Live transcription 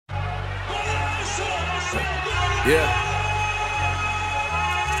Yeah.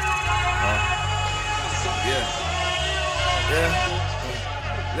 Yeah.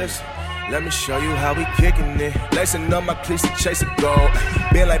 Yeah. Listen. Let me show you how we kicking it. Lacing up my cleats to chase a goal.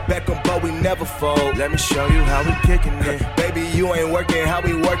 Been like Beckham, but we never fold. Let me show you how we kicking it. Baby, you ain't working, how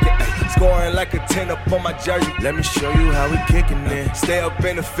we working. Scoring like a 10 up on my jersey. Let me show you how we kicking it. Stay up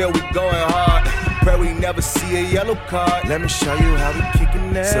in the field, we going hard. Pray we never see a yellow card. Let me show you how we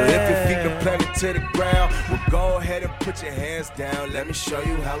kicking it. So if your feet are planted to the ground, well, go ahead and put your hands down. Let me show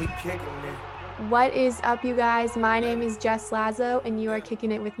you how we kicking it. What is up, you guys? My name is Jess Lazo, and you are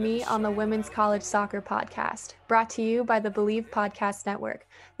kicking it with me on the Women's College Soccer Podcast, brought to you by the Believe Podcast Network,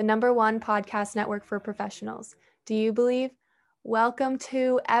 the #1 podcast network for professionals. Do you believe? Welcome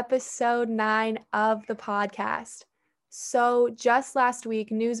to episode 9 of the podcast. So just last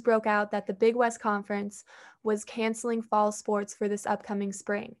week, news broke out that the Big West Conference was canceling fall sports for this upcoming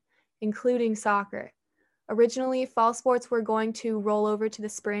spring, including soccer. Originally, fall sports were going to roll over to the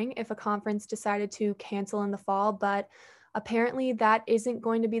spring if a conference decided to cancel in the fall, but apparently that isn't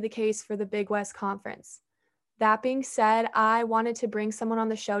going to be the case for the Big West Conference. That being said, I wanted to bring someone on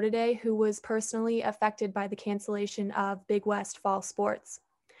the show today who was personally affected by the cancellation of Big West fall sports.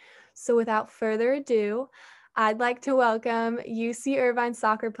 So without further ado, I'd like to welcome UC Irvine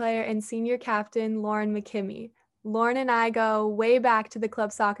soccer player and senior captain Lauren McKimmey. Lauren and I go way back to the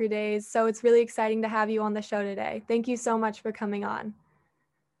club soccer days, so it's really exciting to have you on the show today. Thank you so much for coming on.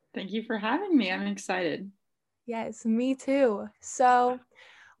 Thank you for having me. I'm excited. Yes, me too. So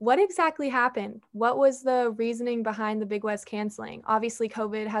what exactly happened? What was the reasoning behind the Big West canceling? Obviously,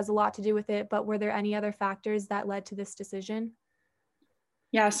 COVID has a lot to do with it, but were there any other factors that led to this decision?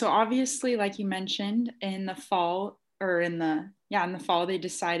 Yeah, so obviously, like you mentioned, in the fall, they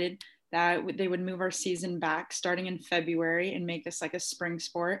decided that they would move our season back starting in February and make this like a spring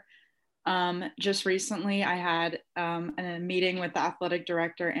sport. Just recently, I had a meeting with the athletic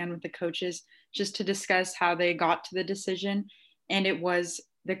director and with the coaches just to discuss how they got to the decision. And it was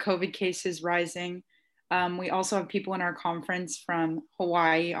the COVID cases rising. We also have people in our conference from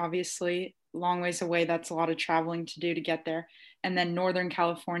Hawaii, obviously, long ways away. That's a lot of traveling to do to get there. And then Northern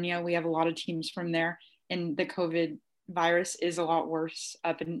California, we have a lot of teams from there. And the COVID virus is a lot worse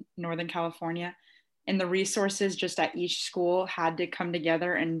up in Northern California. And the resources just at each school had to come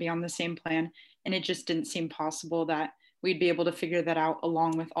together and be on the same plan. And it just didn't seem possible that we'd be able to figure that out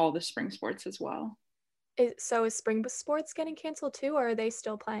along with all the spring sports as well. So is spring sports getting canceled too, or are they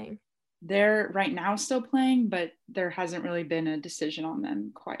still playing? They're right now still playing, but there hasn't really been a decision on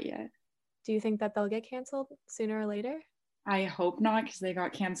them quite yet. Do you think that they'll get canceled sooner or later? I hope not, because they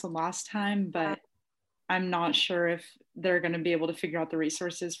got canceled last time, but I'm not sure if they're going to be able to figure out the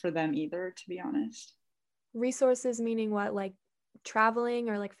resources for them either, to be honest. Resources meaning what, like traveling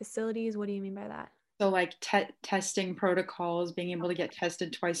or like facilities? What do you mean by that? So like testing protocols, being able to get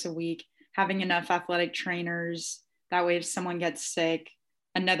tested twice a week, having enough athletic trainers. That way, if someone gets sick,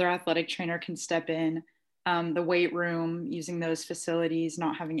 another athletic trainer can step in. The weight room, using those facilities,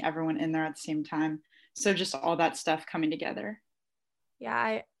 not having everyone in there at the same time. So just all that stuff coming together.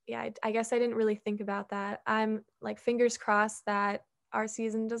 I guess I didn't really think about that. I'm like fingers crossed that our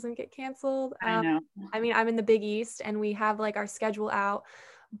season doesn't get canceled. I know. I mean, I'm in the Big East and we have like our schedule out,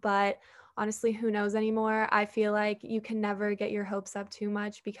 but honestly, who knows anymore? I feel like you can never get your hopes up too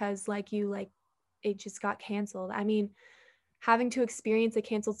much because it just got canceled. I mean, having to experience a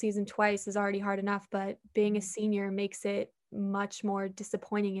canceled season twice is already hard enough, but being a senior makes it much more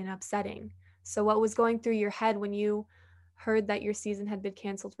disappointing and upsetting. So what was going through your head when you heard that your season had been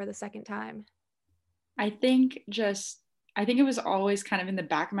canceled for the second time? I think it was always kind of in the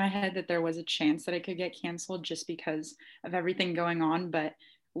back of my head that there was a chance that it could get canceled just because of everything going on. But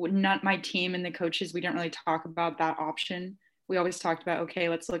not my team and the coaches, we didn't really talk about that option. We always talked about, okay,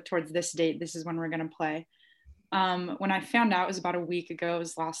 let's look towards this date. This is when we're going to play. When I found out, it was about a week ago, it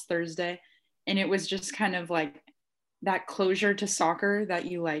was last Thursday. And it was just kind of like that closure to soccer that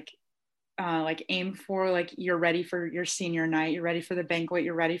you like aim for, like you're ready for your senior night, you're ready for the banquet,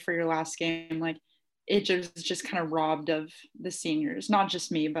 you're ready for your last game. Like it just kind of robbed of the seniors, not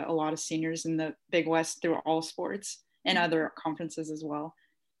just me, but a lot of seniors in the Big West through all sports and other conferences as well.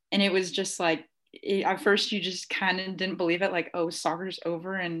 And it was just like, at first you just kind of didn't believe it, like, oh, soccer's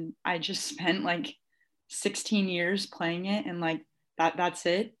over. And I just spent like 16 years playing it, and like that's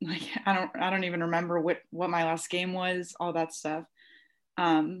it. Like I don't even remember what my last game was, all that stuff.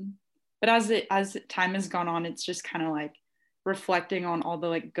 But as time has gone on, it's just kind of like reflecting on all the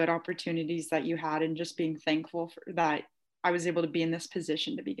like good opportunities that you had and just being thankful for that I was able to be in this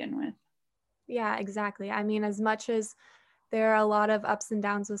position to begin with. Yeah, exactly. I mean, as much as There are a lot of ups and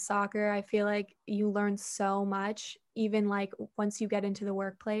downs with soccer. I feel like you learn so much, even like once you get into the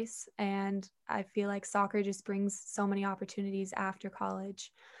workplace. And I feel like soccer just brings so many opportunities after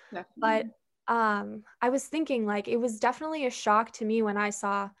college. But Definitely. I was thinking like it was definitely a shock to me when I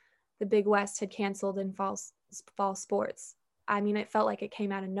saw the Big West had canceled in fall sports. I mean, it felt like it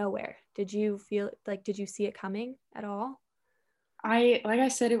came out of nowhere. Did you see it coming at all? Like I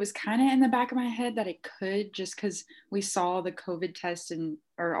said, it was kind of in the back of my head that it could, just because we saw the COVID tests and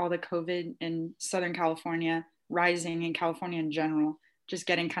or all the COVID in Southern California rising, in California in general, just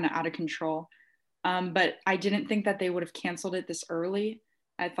getting kind of out of control. But I didn't think that they would have canceled it this early.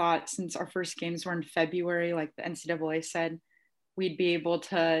 I thought since our first games were in February, like the NCAA said, we'd be able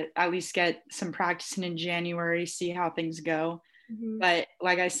to at least get some practicing in January, see how things go. Mm-hmm. But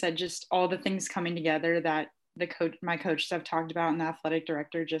like I said, just all the things coming together that my coaches have talked about and the athletic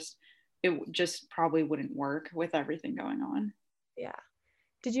director, it just probably wouldn't work with everything going on. Yeah.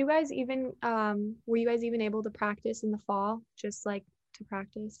 Did you guys even were you guys even able to practice in the fall, just like to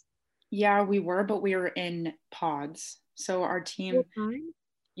practice? Yeah, we were, but we were in pods. So our Full team, time?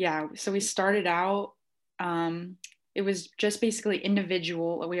 yeah, so we started out, it was just basically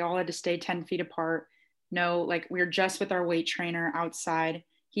individual. We all had to stay 10 feet apart. No, like we were just with our weight trainer outside.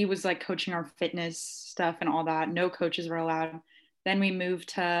 He was like coaching our fitness stuff and all that. No coaches were allowed. Then we moved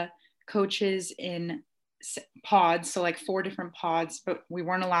to coaches in pods. So like 4 different pods, but we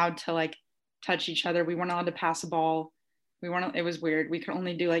weren't allowed to like touch each other. We weren't allowed to pass a ball. It was weird. We could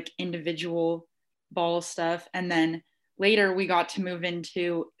only do like individual ball stuff. And then later we got to move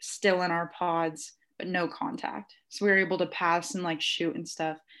into still in our pods, but no contact. So we were able to pass and like shoot and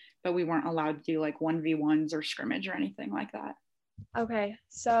stuff, but we weren't allowed to do like 1v1s or scrimmage or anything like that. Okay.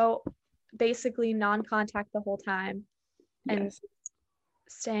 So basically non-contact the whole time and Yes.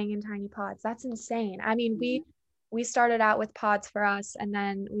 staying in tiny pods. That's insane. I mean, we started out with pods for us and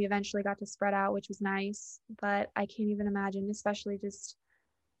then we eventually got to spread out, which was nice, but I can't even imagine, especially just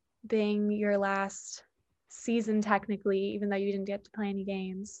being your last season technically, even though you didn't get to play any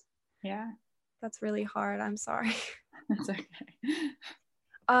games. Yeah. That's really hard. I'm sorry. That's okay.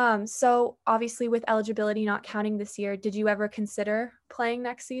 So obviously with eligibility not counting this year, did you ever consider playing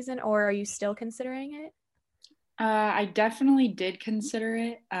next season or are you still considering it? I definitely did consider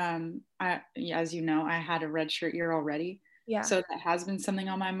it. As you know, I had a redshirt year already. Yeah. So that has been something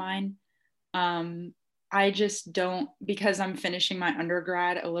on my mind. I just don't, because I'm finishing my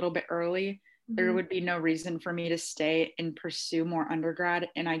undergrad a little bit early, there would be no reason for me to stay and pursue more undergrad.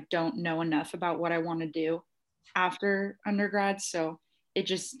 And I don't know enough about what I want to do after undergrad. So it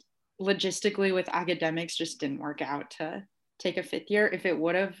just logistically with academics just didn't work out to take a 5th year. If it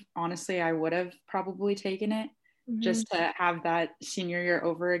would have, honestly, I would have probably taken it just to have that senior year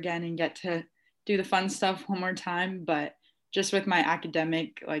over again and get to do the fun stuff one more time. But just with my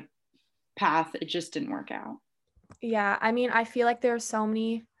academic like path, it just didn't work out. Yeah, I mean, I feel like there are so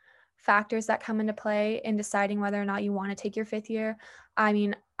many factors that come into play in deciding whether or not you want to take your 5th year. I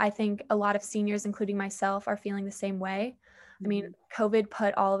mean, I think a lot of seniors, including myself, are feeling the same way. I mean, COVID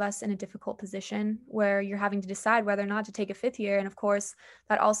put all of us in a difficult position where you're having to decide whether or not to take a 5th year. And of course,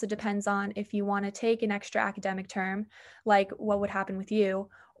 that also depends on if you want to take an extra academic term, like what would happen with you,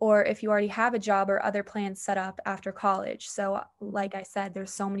 or if you already have a job or other plans set up after college. So, like I said,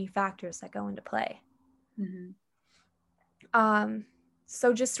 there's so many factors that go into play. Mm-hmm.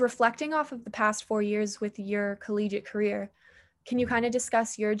 So just reflecting off of the past 4 years with your collegiate career, can you kind of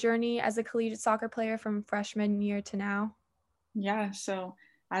discuss your journey as a collegiate soccer player from freshman year to now? Yeah. So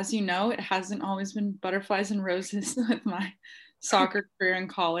as you know, it hasn't always been butterflies and roses with my soccer career in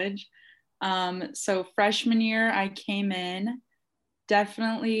college. So freshman year, I came in,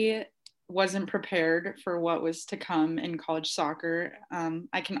 definitely wasn't prepared for what was to come in college soccer.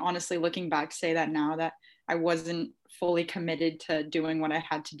 I can honestly, looking back, say that now that I wasn't fully committed to doing what I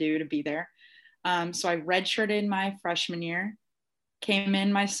had to do to be there. So I redshirted my freshman year, came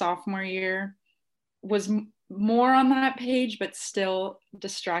in my sophomore year, was more on that page, but still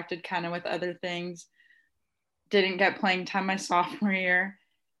distracted kind of with other things. Didn't get playing time my sophomore year.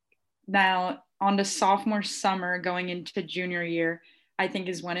 Now on to sophomore summer going into junior year, I think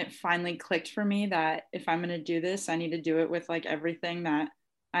is when it finally clicked for me that if I'm going to do this, I need to do it with like everything that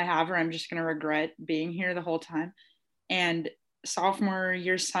I have, or I'm just going to regret being here the whole time. And sophomore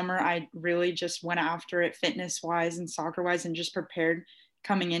year summer, I really just went after it fitness wise and soccer wise and just prepared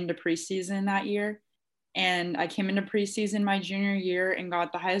coming into preseason that year. And I came into preseason my junior year and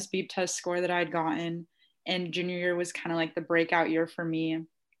got the highest beep test score that I'd gotten. And junior year was kind of like the breakout year for me.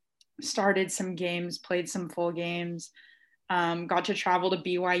 Started some games, played some full games. Got to travel to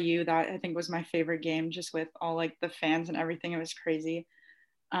BYU. That I think was my favorite game, just with all like the fans and everything. It was crazy.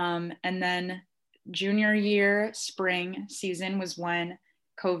 And then junior year, spring season was when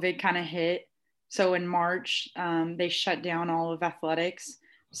COVID kind of hit. So in March, they shut down all of athletics.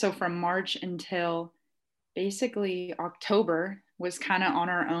 So from March until basically October was kind of on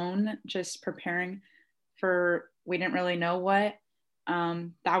our own, just preparing for, we didn't really know what.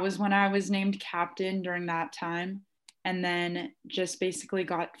 That was when I was named captain during that time. And then just basically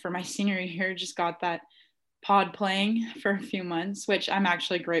got, for my senior year, just got that pod playing for a few months, which I'm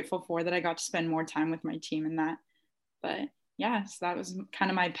actually grateful for, that I got to spend more time with my team in that. But yeah, so that was kind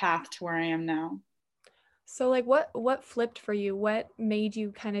of my path to where I am now. So like what flipped for you? What made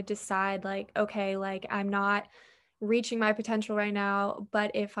you kind of decide like, okay, like I'm not reaching my potential right now,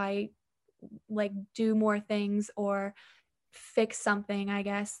 but if I like do more things or fix something, I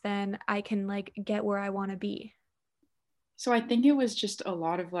guess, then I can like get where I want to be. So I think it was just a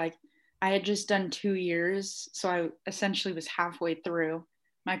lot of like, I had just done 2 years. So I essentially was halfway through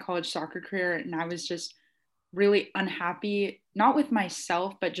my college soccer career, and I was just really unhappy, not with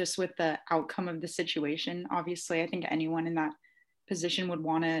myself, but just with the outcome of the situation. Obviously, I think anyone in that position would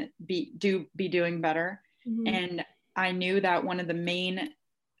want to be doing better. Mm-hmm. And I knew that one of the main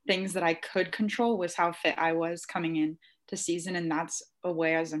things that I could control was how fit I was coming in to season. And that's a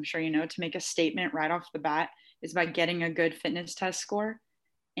way, as I'm sure you know, to make a statement right off the bat is by getting a good fitness test score.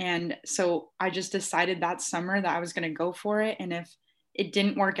 And so I just decided that summer that I was going to go for it. And if it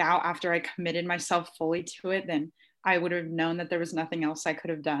didn't work out after I committed myself fully to it, then I would have known that there was nothing else I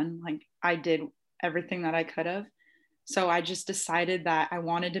could have done. Like I did everything that I could have. So I just decided that I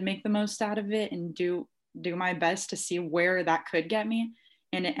wanted to make the most out of it and do my best to see where that could get me.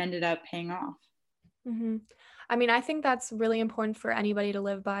 And it ended up paying off. Mm-hmm. I mean, I think that's really important for anybody to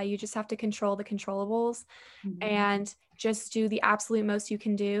live by. You just have to control the controllables and just do the absolute most you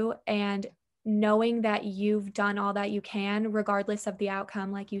can do. And knowing that you've done all that you can, regardless of the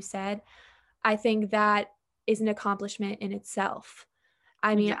outcome, like you said, I think that is an accomplishment in itself.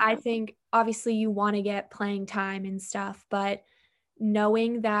 I mean, Exactly. I think obviously you want to get playing time and stuff, but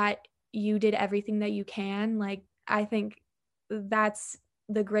knowing that you did everything that you can, like, I think that's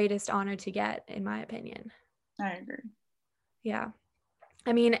the greatest honor to get, in my opinion. I agree. Yeah.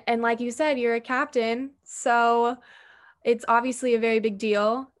 I mean, and like you said, you're a captain, so it's obviously a very big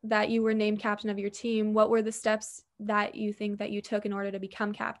deal that you were named captain of your team. What were the steps that you think that you took in order to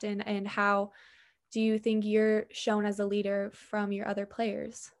become captain, and how do you think you're shown as a leader from your other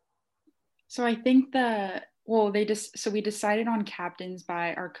players? So I think we decided on captains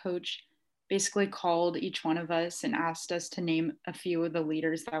by our coach basically called each one of us and asked us to name a few of the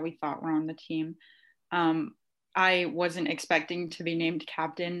leaders that we thought were on the team. I wasn't expecting to be named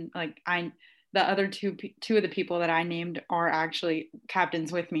captain. The other two of the people that I named are actually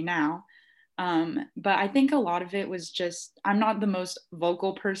captains with me now. But I think a lot of it was just, I'm not the most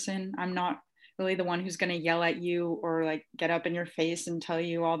vocal person. I'm not really the one who's going to yell at you or like get up in your face and tell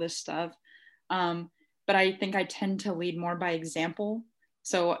you all this stuff. But I think I tend to lead more by example.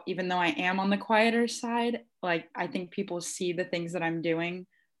 So even though I am on the quieter side, like I think people see the things that I'm doing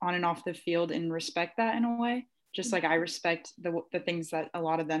on and off the field and respect that in a way, just like I respect the things that a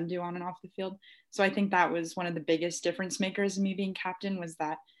lot of them do on and off the field. So I think that was one of the biggest difference makers of me being captain, was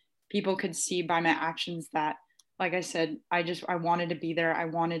that people could see by my actions that, like I said, I wanted to be there. I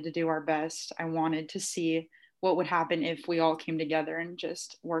wanted to do our best. I wanted to see what would happen if we all came together and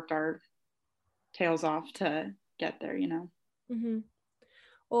just worked our tails off to get there, you know? Mm-hmm.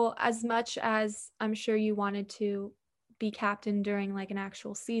 Well, as much as I'm sure you wanted to be captain during like an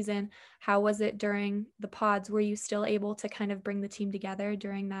actual season, how was it during the pods? Were you still able to kind of bring the team together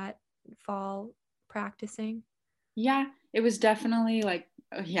during that fall practicing? Yeah, it was definitely like,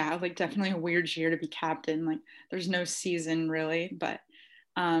 definitely a weird year to be captain. Like there's no season really, but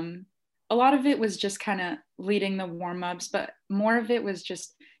a lot of it was just kind of leading the warm-ups, but more of it was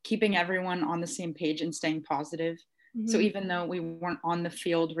just keeping everyone on the same page and staying positive. Mm-hmm. So even though we weren't on the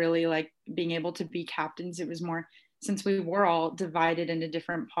field really like being able to be captains, it was more, since we were all divided into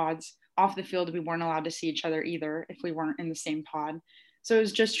different pods off the field, we weren't allowed to see each other either if we weren't in the same pod. So it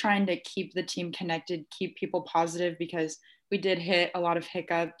was just trying to keep the team connected, keep people positive, because we did hit a lot of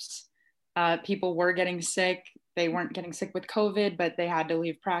hiccups. People were getting sick. They weren't getting sick with COVID, but they had to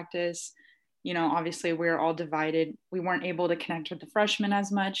leave practice. You know, obviously we were all divided. We weren't able to connect with the freshmen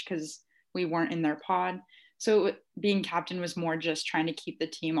as much because we weren't in their pod. So being captain was more just trying to keep the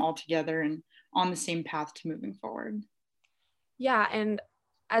team all together and on the same path to moving forward. Yeah, and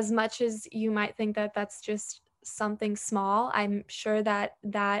as much as you might think that that's just something small, I'm sure that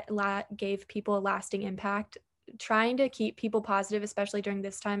gave people a lasting impact trying to keep people positive, especially during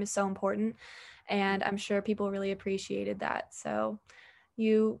this time, is so important. And I'm sure people really appreciated that. So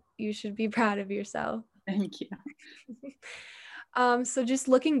you should be proud of yourself. Thank you. So just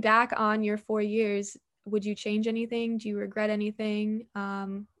looking back on your 4 years, would you change anything? Do you regret anything?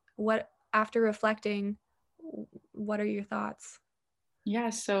 After reflecting, what are your thoughts? Yeah,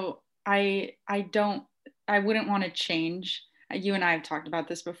 so I wouldn't want to change. You and I have talked about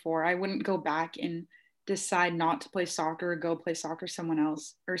this before. I wouldn't go back and decide not to play soccer or go play soccer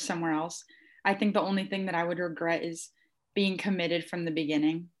somewhere else. I think the only thing that I would regret is being committed from the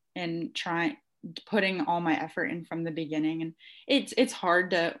beginning and putting all my effort in from the beginning. And it's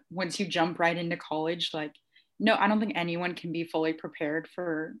hard to, once you jump right into college, like, no, I don't think anyone can be fully prepared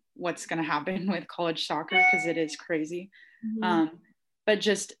for what's going to happen with college soccer because it is crazy. Mm-hmm. But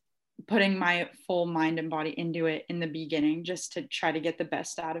just putting my full mind and body into it in the beginning just to try to get the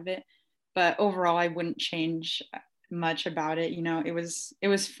best out of it. But overall, I wouldn't change much about it. You know, it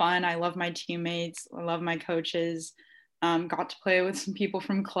was fun. I love my teammates. I love my coaches. Got to play with some people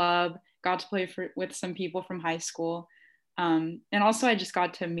from club, got to play with some people from high school. And also I just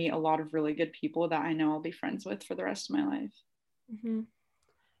got to meet a lot of really good people that I know I'll be friends with for the rest of my life. Mm-hmm.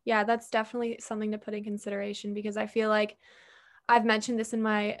 Yeah, that's definitely something to put in consideration, because I feel like I've mentioned this in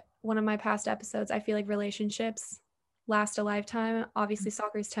one of my past episodes. I feel like relationships last a lifetime. Obviously,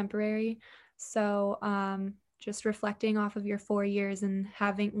 soccer is temporary. So just reflecting off of your 4 years and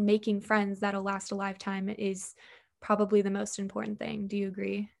making friends that'll last a lifetime is probably the most important thing. Do you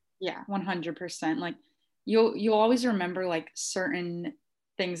agree? Yeah, 100%. Like you'll always remember like certain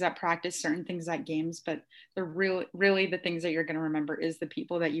things at practice, certain things at games, but really the things that you're going to remember is the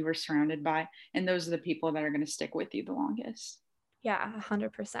people that you were surrounded by. And those are the people that are going to stick with you the longest. Yeah,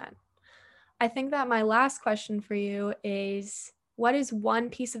 100%. I think that my last question for you is, what is one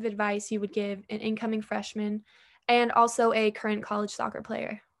piece of advice you would give an incoming freshman and also a current college soccer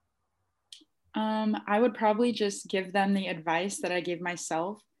player? I would probably just give them the advice that I gave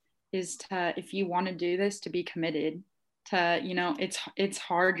myself, is to, if you want to do this, to be committed. To, you know, it's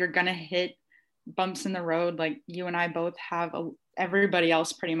hard. You're going to hit bumps in the road. Like you and I both have, everybody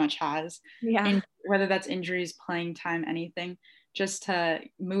else pretty much has. Yeah. And whether that's injuries, playing time, anything, just to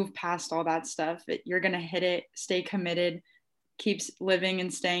move past all that stuff. You're going to hit it, stay committed, keep living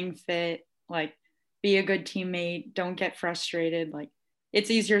and staying fit, like be a good teammate, don't get frustrated. Like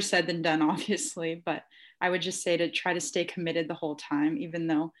it's easier said than done, obviously, but I would just say to try to stay committed the whole time, even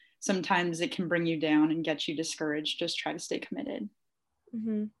though sometimes it can bring you down and get you discouraged. Just try to stay committed.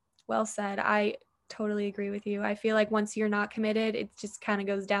 Mm-hmm. Well said. I totally agree with you. I feel like once you're not committed, it just kind of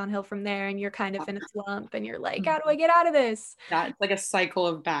goes downhill from there, and you're kind of in a slump and you're like, how do I get out of this? Yeah, it's like a cycle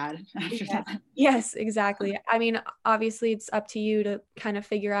of bad after that. Yes, exactly. I mean, obviously it's up to you to kind of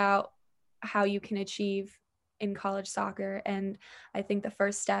figure out how you can achieve in college soccer. And I think the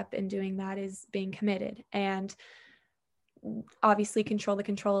first step in doing that is being committed, and obviously control the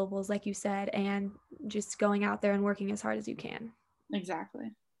controllables, like you said, and just going out there and working as hard as you can.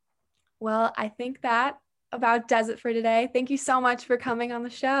 Exactly. Well, I think that about does it for today. Thank you so much for coming on the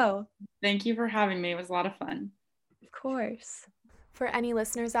show. Thank you for having me. It was a lot of fun. Of course. For any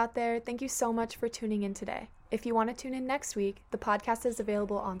listeners out there, thank you so much for tuning in today. If you want to tune in next week, the podcast is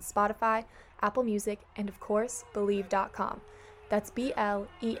available on Spotify, Apple Music, and of course, Bleav.com. That's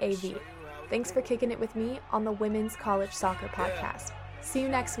BLEAV. Thanks for kicking it with me on the Women's College Soccer Podcast. See you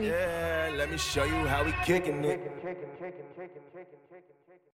next week. Yeah, let me show you how we kicking it.